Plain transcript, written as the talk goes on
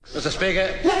Mr.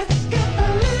 Speaker. Let's get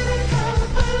political,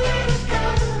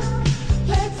 political.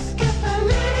 Let's get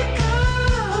political.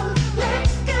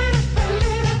 Let's get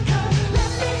political.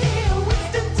 Let me hear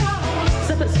Winston talk.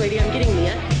 Sip it, sweetie, I'm getting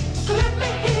there. Let me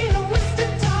hear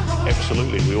Winston talk.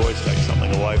 Absolutely, we always take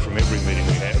something away from every meeting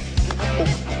we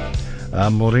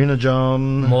have. Morena,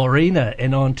 John. Morena,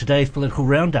 and on today's political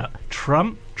roundup,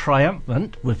 Trump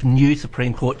triumphant with new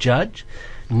Supreme Court judge,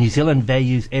 New Zealand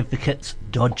values advocates'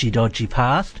 dodgy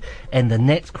past, and the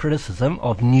next criticism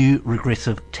of new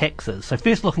regressive taxes. So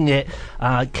first looking at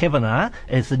Kavanaugh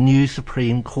as the new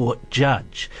Supreme Court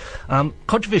judge.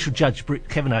 Controversial Judge Brett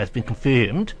Kavanaugh has been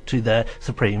confirmed to the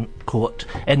Supreme Court,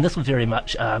 and this was very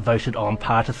much voted on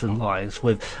partisan lines,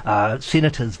 with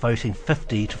senators voting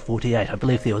 50 to 48. I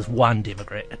believe there was one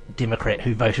Democrat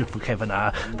who voted for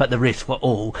Kavanaugh, but the rest were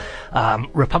all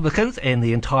Republicans, and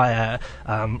the entire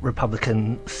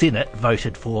Republican Senate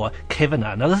voted for Kavanaugh.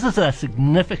 Now this is a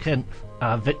significant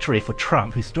victory for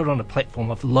Trump, who stood on a platform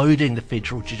of loading the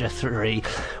federal judiciary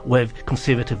with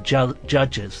conservative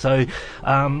judges. So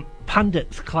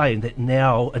pundits claim that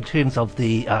now, in terms of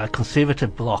the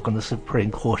conservative bloc on the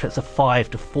Supreme Court, it's a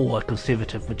 5-4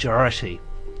 conservative majority.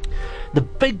 The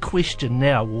big question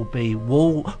now will be,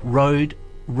 will Roe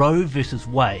versus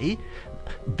Wade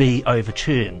be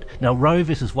overturned? Now, Roe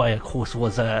versus Wade, of course,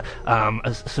 was a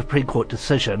Supreme Court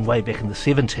decision way back in the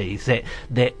 70s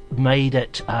that made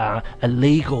it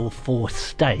illegal for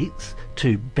states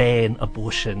to ban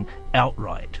abortion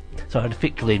outright. So it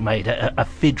effectively made it a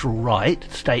federal right,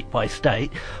 state by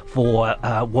state, for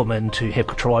women to have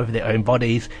control over their own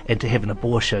bodies and to have an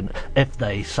abortion if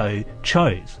they so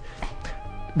chose.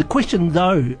 The question,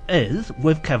 though, is,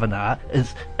 with Kavanaugh,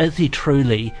 is he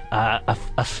truly a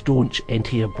staunch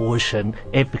anti-abortion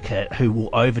advocate who will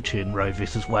overturn Roe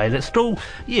versus Wade? It's still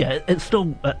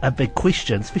a big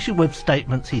question, especially with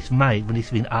statements he's made when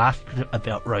he's been asked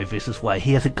about Roe versus Wade.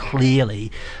 He hasn't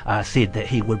clearly said that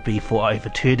he would be for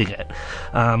overturning it.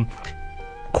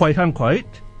 Quote unquote,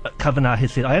 Kavanaugh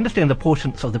has said, "I understand the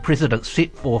importance of the precedent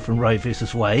set forth in Roe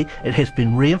versus Wade. It has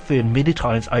been reaffirmed many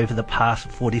times over the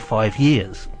past 45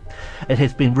 years. It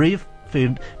has been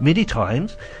reaffirmed many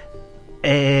times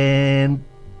and..."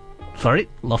 Sorry,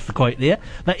 lost the quote there.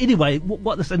 But anyway,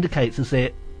 what this indicates is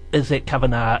that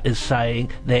Kavanaugh is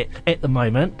saying that at the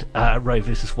moment Roe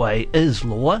versus Wade is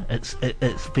law. It's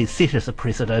been set as a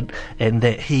precedent, and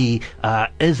that he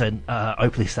isn't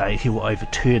openly saying he will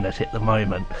overturn it at the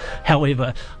moment.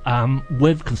 However,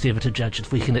 with conservative judges,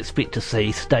 we can expect to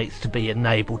see states to be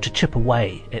enabled to chip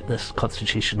away at this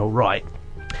constitutional right.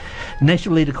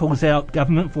 National leader calls out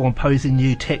government for imposing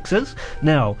new taxes.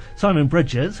 Now, Simon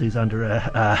Bridges, who's under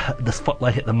the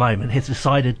spotlight at the moment, has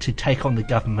decided to take on the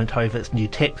government over its new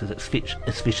taxes,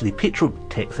 especially petrol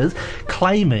taxes,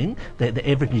 claiming that the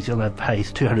average New Zealander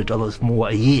pays $200 more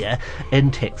a year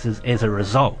in taxes as a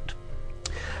result.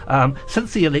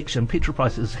 Since the election, petrol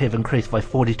prices have increased by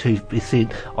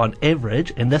 42% on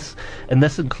average, and this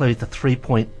includes a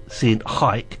 3%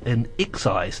 hike in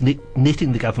excise,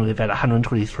 netting the government about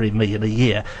 $123 million a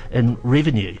year in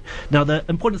revenue. Now, the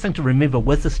important thing to remember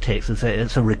with this tax is that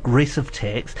it's a regressive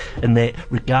tax, and that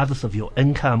regardless of your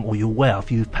income or your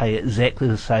wealth, you pay exactly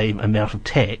the same amount of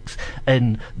tax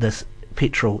in this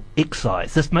petrol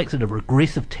excise. This makes it a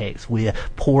regressive tax where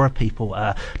poorer people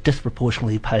are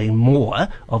disproportionately paying more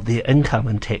of their income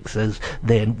in taxes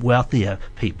than wealthier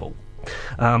people.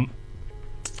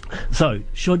 So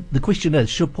the question is,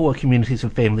 should poor communities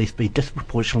and families be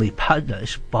disproportionately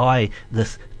punished by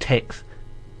this tax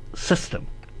system?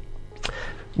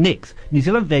 Next, New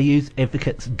Zealand values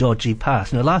advocates' dodgy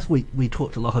past. Now, last week we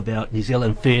talked a lot about New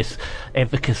Zealand First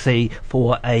advocacy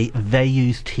for a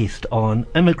values test on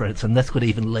immigrants, and this could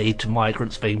even lead to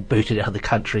migrants being booted out of the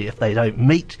country if they don't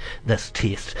meet this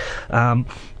test.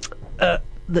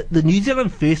 The New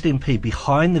Zealand First MP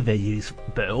behind the values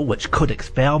bill, which could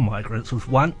expel migrants, was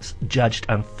once judged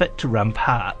unfit to run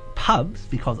pubs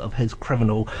because of his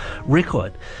criminal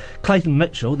record. Clayton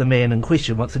Mitchell, the man in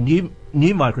question, wants new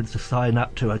migrants to sign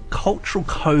up to a cultural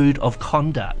code of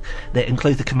conduct that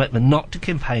includes a commitment not to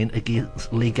campaign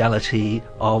against legality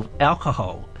of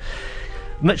alcohol.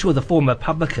 Mitchell was a former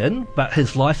publican, but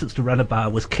his licence to run a bar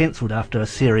was cancelled after a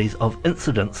series of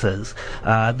incidences.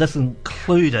 This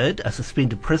included a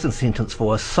suspended prison sentence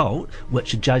for assault,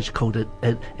 which a judge called it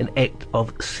an act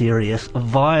of serious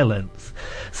violence.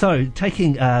 So,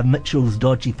 taking Mitchell's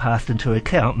dodgy past into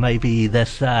account, maybe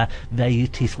this value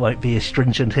test won't be as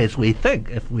stringent as we think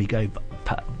if we go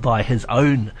by his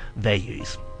own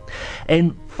values.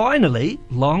 And finally,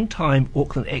 long-time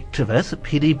Auckland activist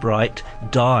Penny Bright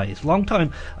dies.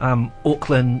 Long-time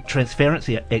Auckland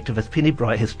transparency activist Penny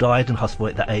Bright has died in hospital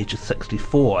at the age of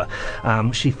 64.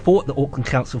 She fought the Auckland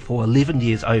Council for 11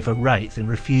 years over rates and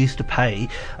refused to pay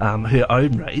her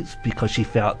own rates because she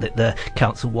felt that the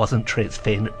council wasn't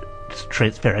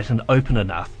transparent and open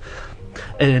enough.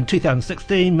 In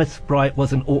 2016, Miss Bright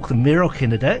was an Auckland mayoral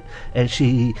candidate, and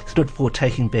she stood for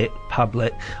taking back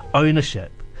public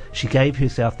ownership. She gave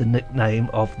herself the nickname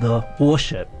of the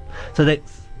Warship. So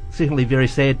that's certainly very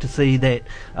sad to see that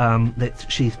that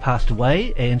she's passed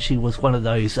away, and she was one of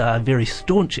those very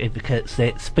staunch advocates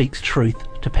that speaks truth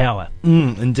to power.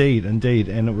 Indeed, and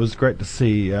it was great to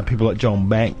see people like John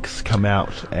Banks come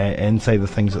out and say the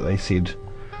things that they said.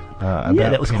 About Yeah,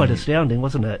 that was quite Penny. astounding,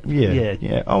 wasn't it?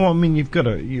 Yeah. Oh, I mean, you've got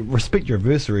to respect your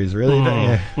adversaries, really,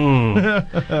 don't you?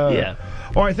 Yeah.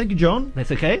 All right, thank you, John.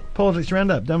 That's okay. Politics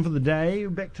Roundup done for the day.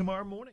 Back tomorrow morning.